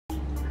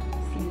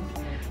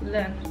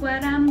Look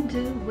what I'm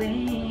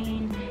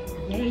doing.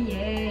 Yeah,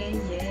 yeah,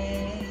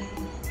 yeah.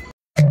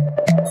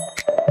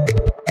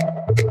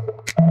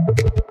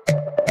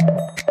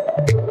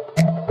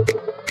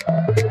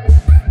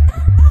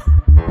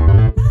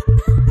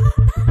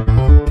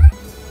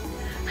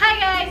 Hi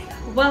guys!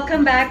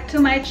 Welcome back to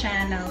my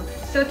channel.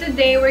 So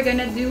today we're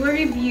gonna do a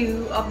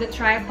review of the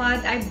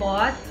tripod I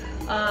bought.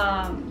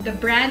 The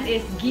brand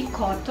is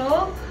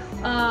Geekoto.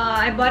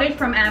 I bought it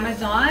from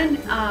Amazon.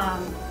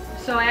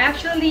 So I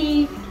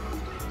actually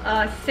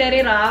set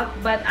it up,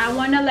 but I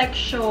want to like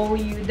show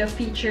you the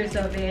features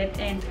of it,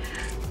 and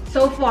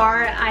so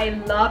far I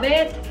love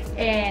it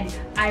and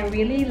I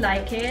really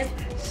like it.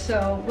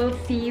 So we'll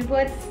see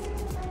what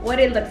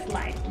it looks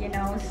like, you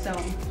know. So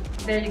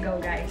there you go,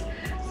 guys.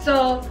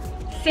 So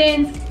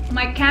since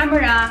my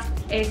camera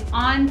is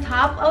on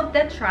top of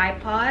the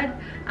tripod,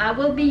 I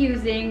will be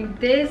using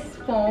this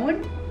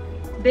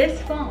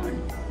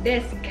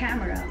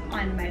camera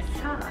on my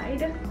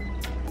side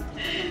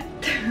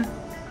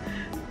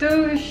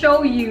to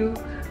show you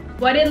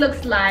what it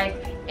looks like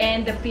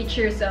and the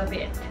features of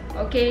it.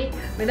 Okay,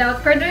 without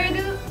further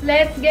ado,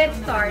 let's get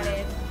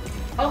started.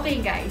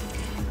 Okay guys,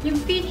 yung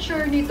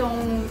feature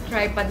nitong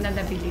tripod na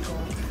nabili ko,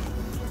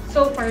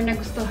 so far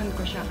nagustuhan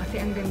ko siya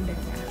kasi ang ganda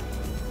niya.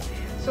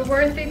 So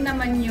worth it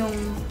naman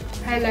yung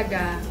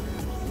halaga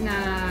na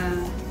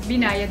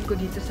binayad ko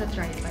dito sa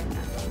tripod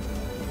na to.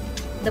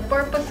 The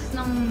purpose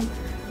ng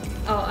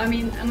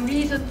ang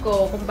reason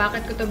ko kung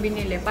bakit ko to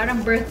binili, parang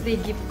birthday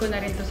gift ko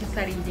na rin to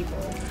sa sarili ko.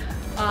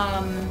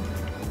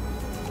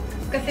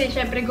 Kasi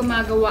syempre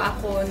gumagawa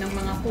ako ng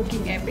mga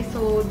cooking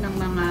episode, ng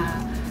mga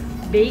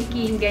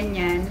baking,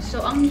 ganyan.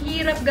 So ang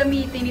hirap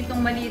gamitin itong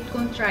maliit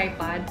kong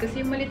tripod,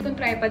 kasi yung maliit kong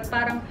tripod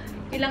parang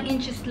ilang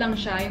inches lang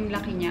siya, yung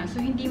laki niya.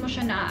 So hindi mo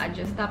siya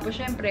na-adjust. Tapos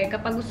syempre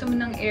kapag gusto mo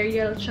ng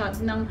aerial shot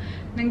ng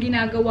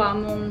ginagawa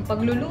mong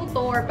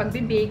pagluluto or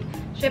pagbibake,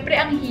 syempre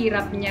ang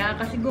hirap niya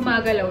kasi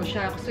gumagalaw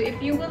siya. So if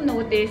you will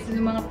notice,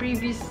 yung mga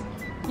previous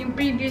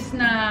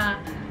na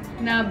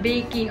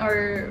baking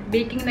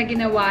na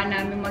ginawa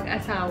namin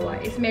mag-asawa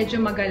is medyo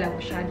magalaw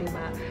siya, di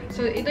ba?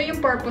 So ito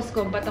yung purpose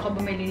ko ba't ako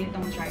bumili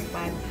nitong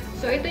tripod.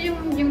 So ito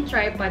yung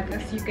tripod,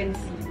 as you can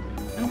see.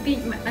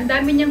 Ang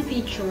dami niyang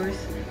features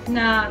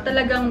na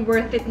talagang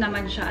worth it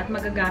naman siya at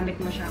magagamit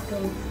mo siya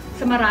kung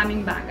sa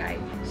maraming bagay.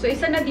 So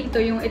isa na dito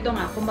yung ito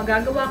nga, kung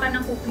magagawa ka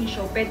ng cooking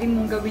show, pwede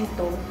mong gawin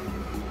to.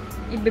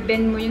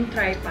 Ibebend mo yung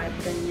tripod,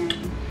 ganyan.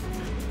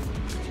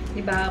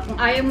 Diba? Kung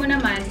ayaw mo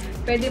naman,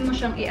 pwede mo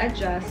siyang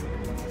i-adjust.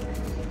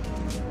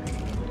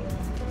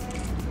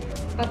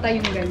 Patay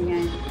yung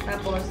ganyan.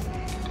 Tapos,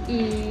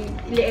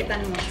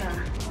 iliitan mo siya.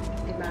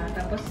 Diba?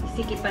 Tapos,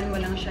 isikipan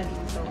mo lang siya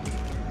dito.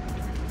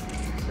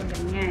 So,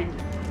 ganyan.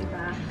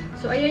 Diba?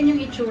 So, ayan yung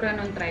itsura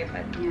ng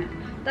tripod niya.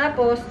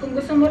 Tapos, kung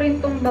gusto mo rin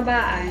itong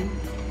babaan,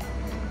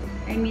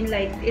 I mean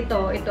like,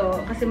 ito,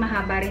 kasi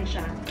mahaba rin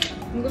siya.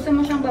 Kung gusto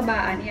mo siyang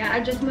babaan,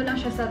 i-adjust mo lang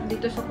siya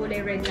dito sa kulay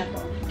red na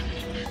to.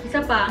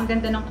 Isa pa, ang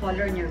ganda ng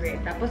color niya red.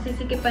 Tapos,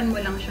 sisikipan mo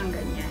lang siyang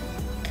ganyan.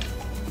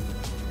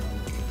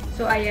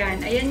 So,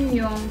 ayan. Ayan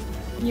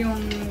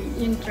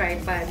yung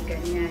tripod,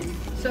 ganyan.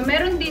 So,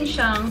 meron din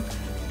siyang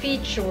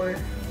feature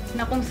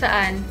na kung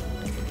saan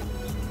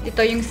ito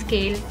yung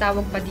scale,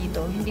 tawag pa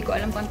dito. Hindi ko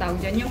alam kung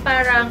tawag dyan. Yung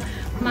parang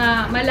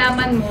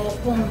malaman mo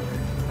kung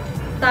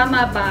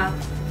tama ba,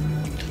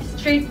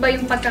 straight ba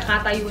yung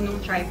pagkakatayo ng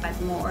tripod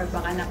mo or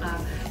baka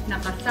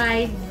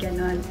naka-side,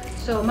 ganon.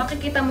 So,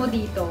 makikita mo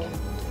dito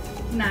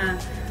na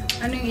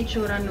ano yung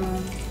itsura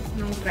nung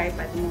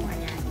tripod mo.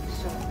 Ayan.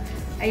 So,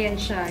 ayan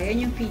siya.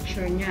 Ayan yung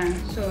feature niya.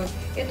 So,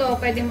 ito,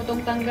 pwede mo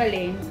tong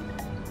tanggalin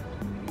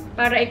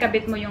para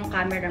ikabit mo yung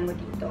camera mo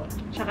dito.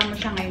 Tsaka mo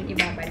siya ngayon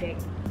ibabalik.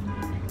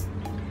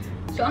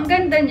 So, ang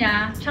ganda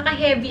niya, tsaka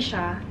heavy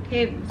siya.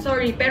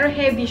 Pero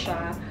heavy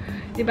siya.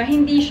 Diba?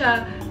 Hindi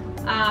siya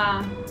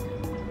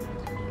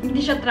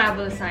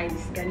travel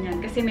size.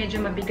 Ganyan. Kasi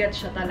medyo mabigat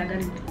siya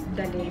talagang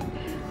dalhin.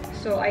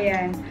 So,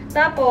 ayan.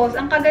 Tapos,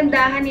 ang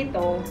kagandahan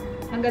nito,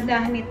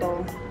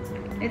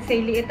 let's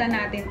say, liitan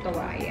natin to.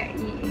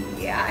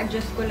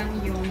 I-adjust ko lang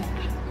yung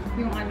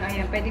ano,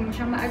 ayan. Pwede mo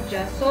siyang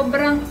ma-adjust.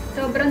 Sobrang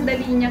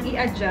dali niyang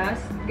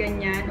i-adjust.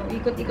 Ganyan. O,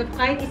 ikot-ikot.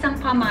 Kahit isang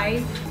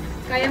kamay,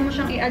 kaya mo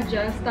siyang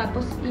i-adjust,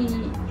 tapos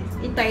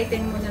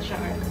i-tighten mo na siya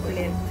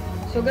ulit.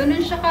 So, ganun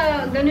siya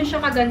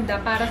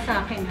kaganda para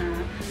sa akin, ha.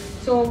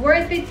 So,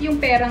 worth it yung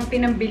perang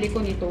pinambili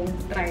ko nitong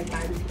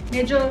tripod.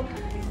 Medyo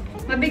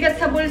mabigat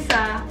sa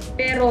bulsa,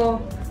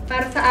 pero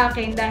para sa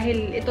akin,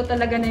 dahil ito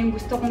talaga na yung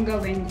gusto kong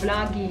gawin,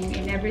 vlogging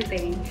and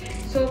everything.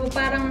 So,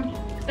 parang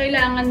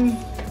kailangan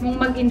mong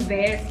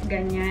mag-invest,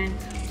 ganyan.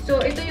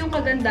 So, ito yung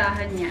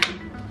kagandahan niya.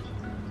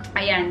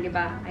 Ayan, di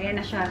ba? Ayan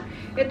na siya.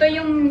 Ito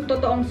yung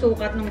totoong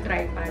sukat ng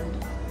tripod.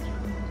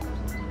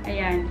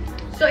 Ayan.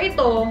 So,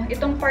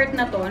 itong part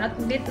na to,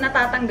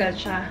 natatanggal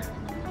siya.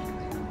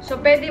 So,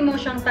 pwede mo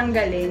siyang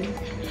tanggalin.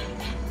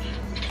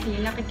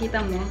 Ayan, nakikita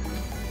mo.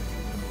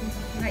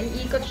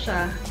 Naiikot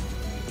siya.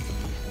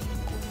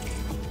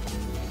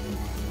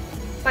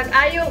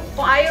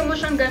 Kung ayaw mo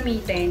siyang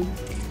gamitin,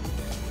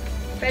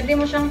 pwede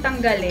mo siyang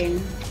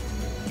tanggalin.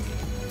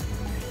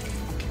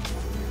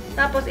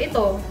 Tapos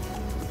ito,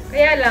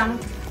 kaya lang,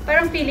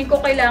 parang feeling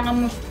ko kailangan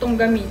mo itong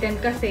gamitin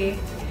kasi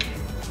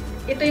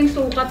ito yung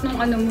sukat ng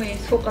ano mo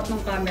sukat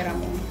ng camera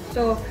mo.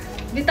 So,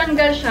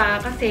 ditanggal siya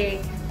kasi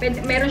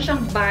meron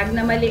siyang bag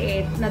na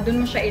maliit na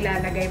dun mo siya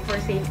ilalagay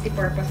for safety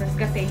purposes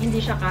kasi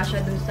hindi siya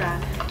kasya dun sa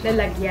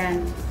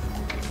lalagyan.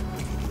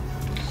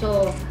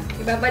 So,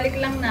 ibabalik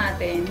lang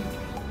natin.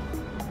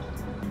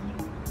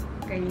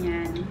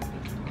 Ganyan.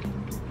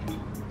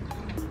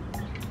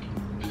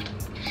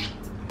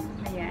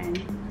 Ayan.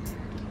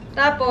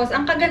 Tapos,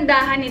 ang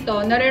kagandahan nito,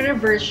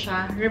 nare-reverse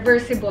siya.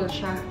 Reversible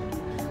siya.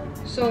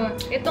 So,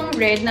 itong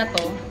red na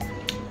to,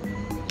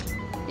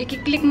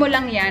 i-click mo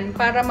lang yan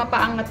para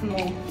mapaangat mo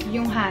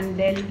yung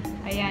handle.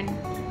 Ayan.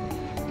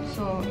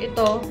 So,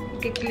 ito,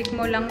 i-click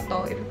mo lang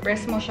to,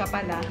 i-press mo siya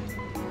pala.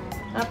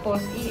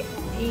 Tapos,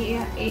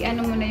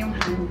 i-ano mo na yung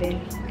handle.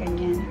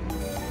 Ganyan.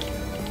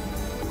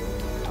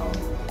 Oh,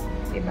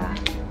 diba?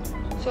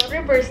 So,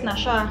 reverse na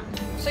siya.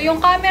 So,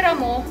 yung camera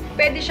mo,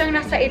 pwede siyang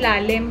nasa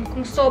ilalim.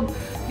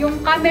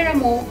 Yung camera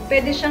mo,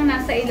 pwede siyang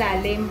nasa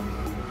ilalim.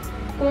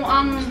 Kung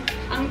ang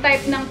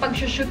type ng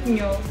pag-shoot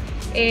nyo,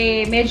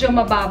 medyo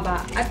mababa.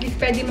 At least,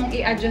 pwede mong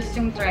i-adjust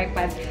yung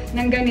tripod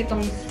ng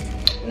ganitong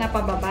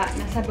napababa.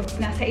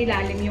 Nasa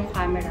ilalim yung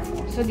camera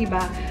mo. So,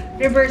 diba?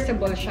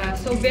 Reversible siya.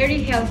 So,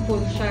 very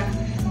helpful siya.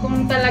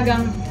 Kung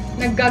talagang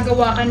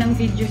naggagawa ka ng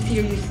video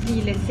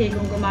seriously, let's say,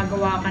 kung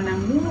gumagawa ka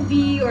ng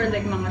movie or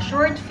like mga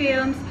short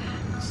films.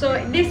 So,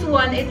 this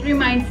one, it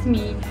reminds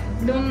me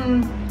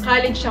nung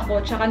college ako,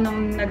 tsaka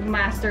nung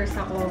nag-masters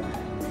ako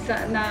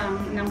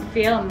ng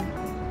film.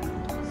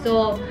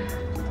 So,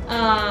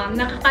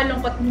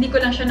 nakakalungkot, hindi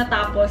ko lang siya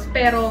natapos,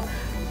 pero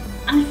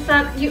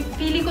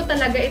feeling ko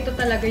talaga, ito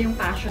talaga yung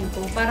passion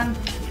ko. Parang,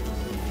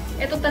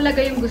 ito talaga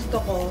yung gusto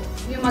ko,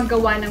 yung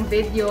maggawa ng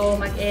video,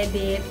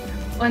 mag-edit,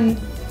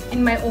 in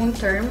my own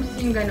terms,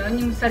 yung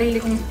gano'n, yung sarili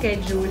kong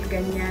schedule,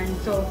 ganyan.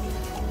 So,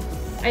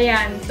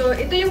 ayan. So,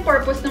 ito yung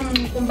purpose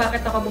kung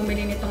bakit ako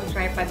bumili nitong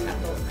tripod na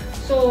to.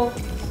 So,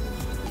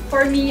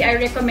 for me, I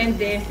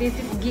recommend this. This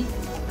is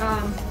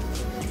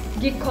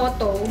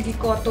Geekoto.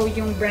 Geekoto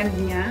yung brand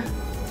niya.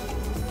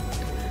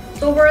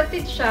 So, worth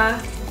it siya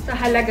sa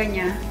halaga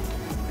niya.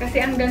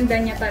 Kasi ang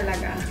ganda niya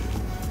talaga.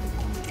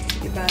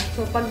 Diba?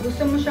 So, pag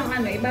gusto mo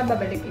siyang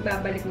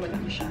ibabalik mo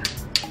lang siya.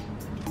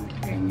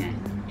 Ganyan.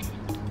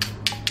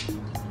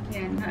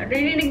 Yan.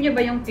 Ririnig niyo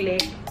ba yung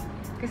click?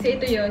 Kasi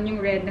ito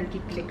yung red,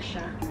 nagki-click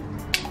siya.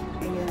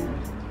 Ayun.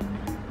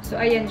 So,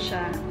 ayan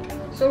siya.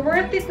 So,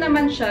 worth it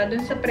naman siya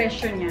dun sa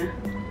presyo niya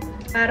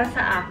para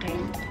sa akin.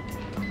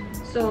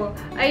 So,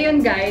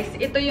 ayun guys,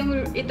 ito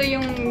yung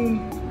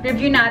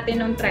review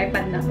natin ng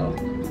tripod na to.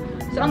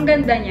 So, ang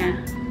ganda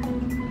niya.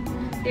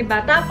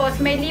 Diba?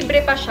 Tapos, may libre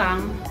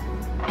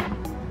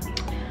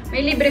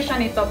siya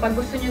nito pag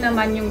gusto nyo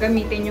naman yung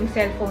gamitin yung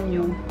cellphone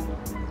nyo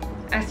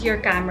as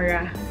your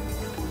camera.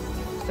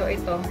 So,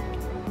 ito.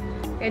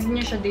 Pwede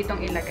nyo siya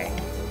ditong ilagay.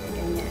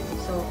 Ganyan.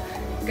 So,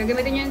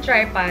 gagamitin nyo yung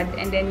tripod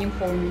and then yung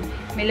phone.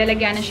 May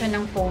lalagyanan siya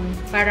ng phone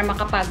para hindi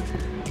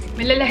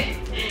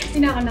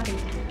na ako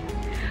nakita.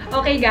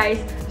 Okay,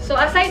 guys. So,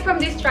 aside from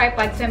this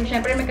tripod,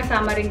 syempre may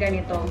kasama rin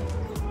ganito.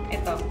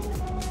 Ito.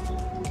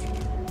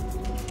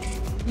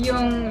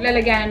 Yung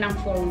lalagyanan ng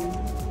phone.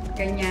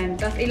 Ganyan.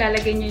 Tapos,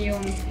 ilalagay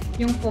nyo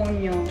yung phone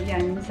nyo.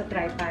 Yan, sa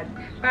tripod.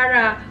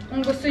 Para,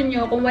 kung gusto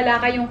nyo, kung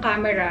wala kayong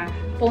camera,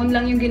 phone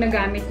lang yung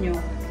ginagamit nyo,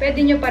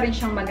 pwede nyo pa rin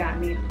siyang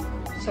magamit.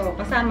 So,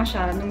 kasama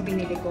siya nung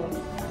binili ko.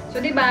 So,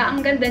 diba,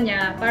 ang ganda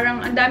niya. Parang,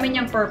 ang dami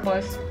niyang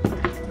purpose.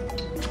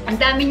 Ang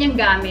dami niyang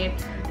gamit.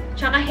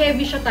 Tsaka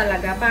heavy siya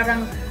talaga.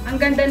 Parang, ang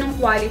ganda ng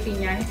quality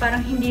niya.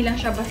 Parang, hindi lang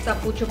siya basta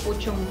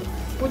pucho-pucho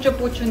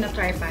na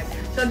tripod.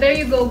 So, there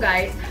you go,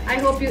 guys. I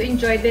hope you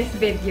enjoyed this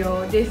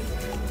video. This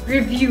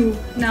review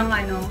ng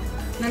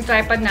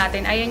tripod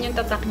natin. Ayan yung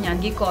tatak niya.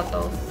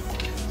 Geekoto.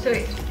 So,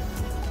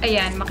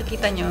 ayan.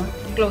 Makikita nyo.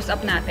 Close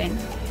up natin.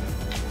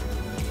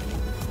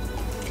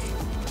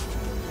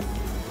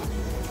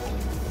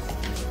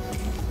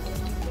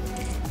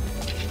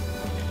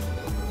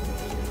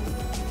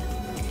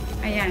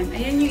 Ayan.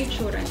 Ayan yung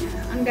itsura niya.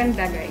 Ang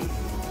ganda, guys.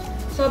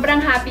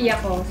 Sobrang happy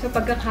ako sa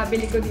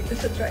pagkakabili ko dito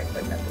sa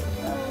tripod na to.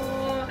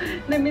 Oh,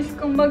 na-miss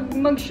kong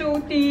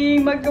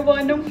mag-shooting, maggawa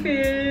ng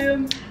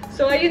film.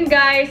 So, ayun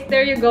guys.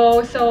 There you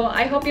go. So,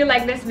 I hope you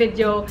like this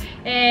video.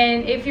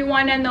 And if you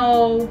wanna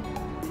know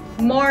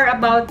more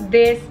about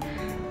this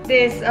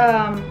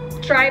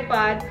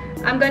tripod,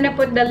 I'm gonna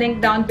put the link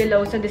down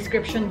below sa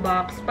description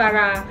box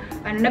para,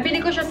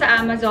 nabili ko siya sa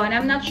Amazon.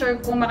 I'm not sure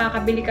kung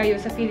makakabili kayo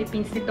sa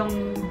Philippines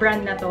nitong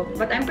brand na to.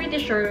 But I'm pretty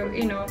sure,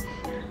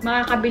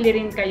 makakabili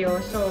rin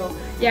kayo. So,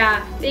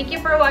 yeah. Thank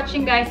you for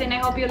watching, guys. And I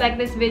hope you like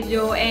this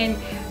video. And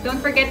don't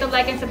forget to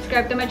like and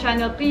subscribe to my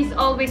channel. Please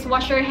always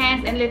wash your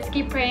hands. And let's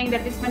keep praying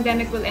that this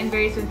pandemic will end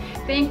very soon.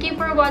 Thank you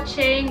for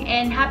watching.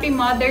 And happy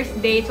Mother's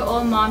Day to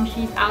all moms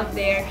out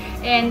there.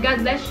 And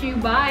God bless you.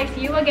 Bye.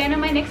 See you again on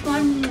my next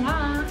one.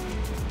 Mwah!